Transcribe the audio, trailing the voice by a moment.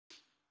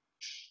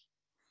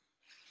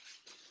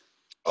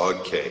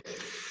Okay.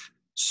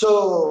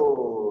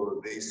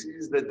 So this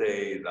is the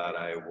day that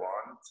I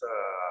want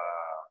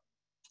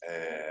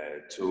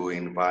to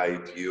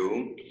invite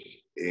you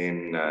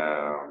in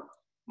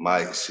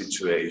my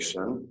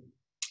situation,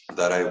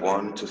 that I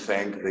want to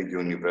thank the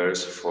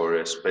universe for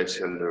a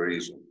special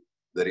reason.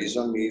 The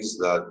reason is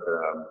that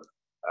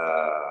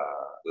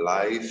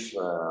life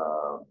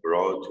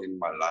brought in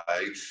my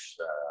life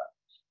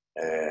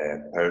a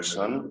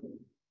person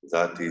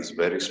that is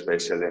very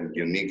special and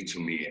unique to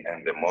me,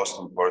 and the most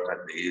important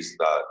is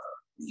that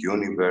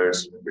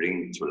universe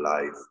bring to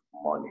life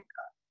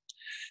Monica.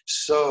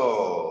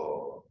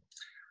 So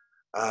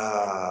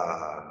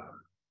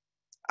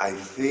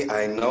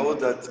I know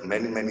that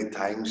many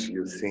times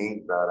you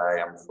think that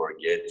I am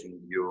forgetting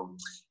you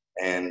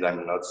and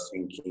I'm not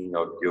thinking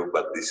of you,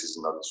 but this is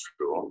not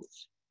true.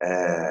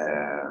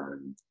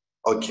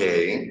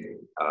 Okay,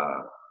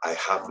 I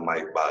have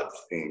my bad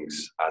things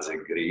as a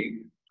Greek.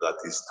 That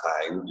is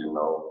time, you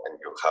know, and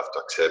you have to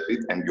accept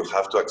it, and you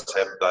have to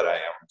accept that I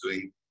am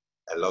doing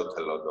a lot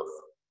of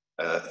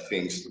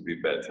things to be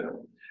better.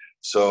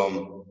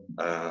 So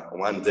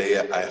one day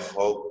I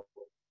hope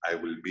I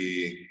will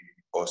be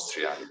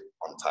Austrian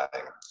on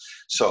time.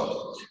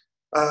 So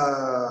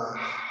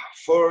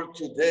for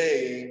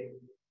today,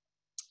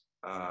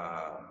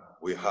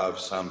 we have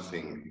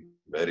something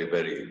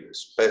very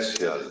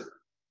special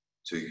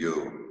to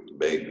you,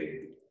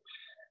 baby,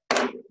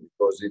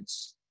 because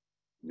it's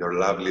your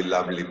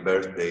lovely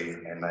birthday,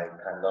 and I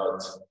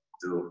cannot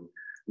do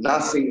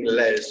nothing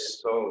less.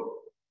 So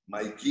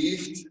my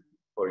gift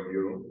for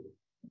you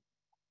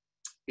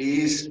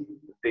is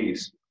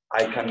this.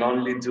 I can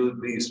only do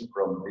this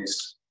from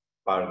this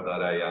part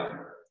that I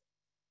am.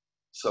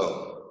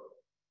 So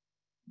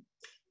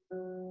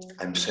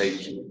I'm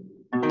shaking.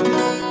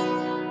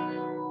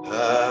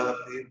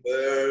 Happy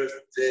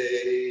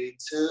birthday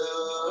to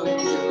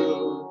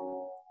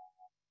you.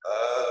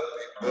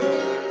 Happy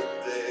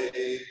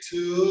birthday to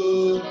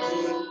you.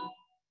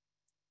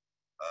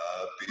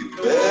 Happy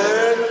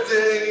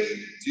birthday,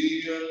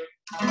 dear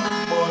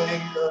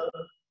Monica.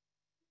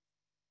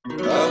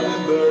 Happy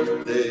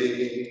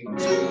birthday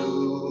to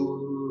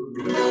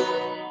you.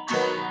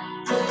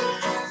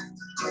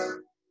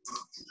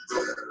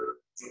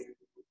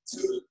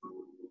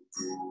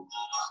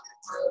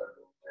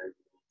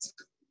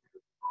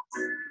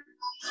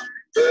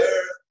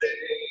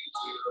 Birthday,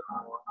 dear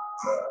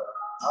Monica.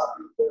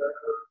 Happy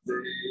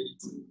birthday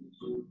to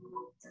you.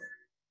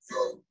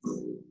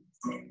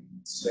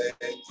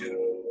 Thank you.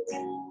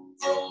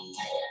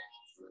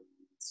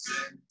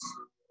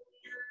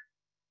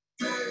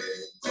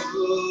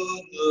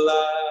 Good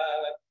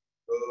luck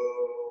go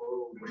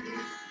with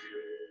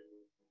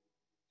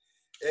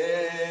you,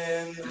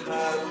 and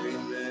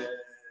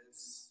happiness,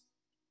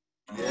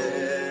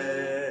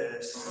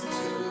 yes,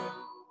 too.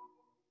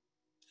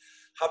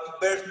 Happy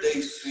birthday,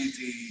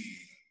 sweetie.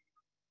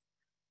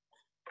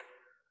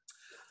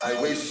 I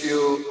wish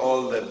you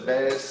all the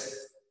best.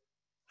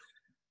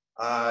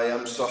 I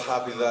am so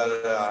happy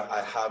that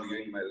I have you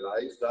in my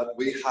life, that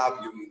we have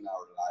you in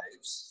our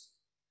lives.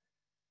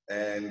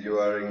 And you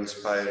are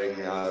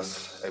inspiring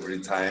us every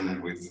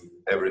time with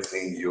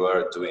everything you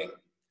are doing.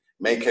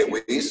 Make a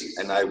wish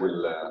and I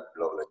will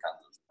blow the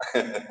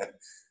candle.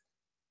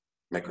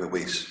 Make a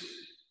wish.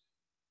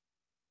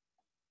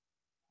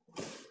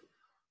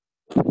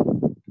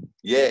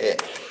 Yeah.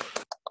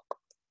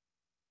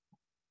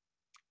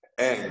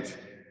 And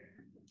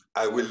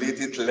I will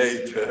eat it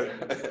later.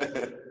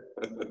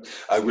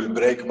 I will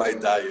break my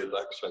diet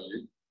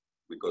actually,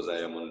 because I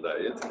am on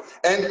diet.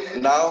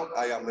 And now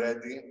I am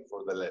ready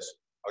for the lesson.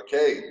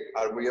 Okay,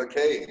 are we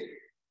okay?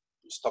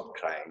 Stop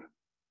crying.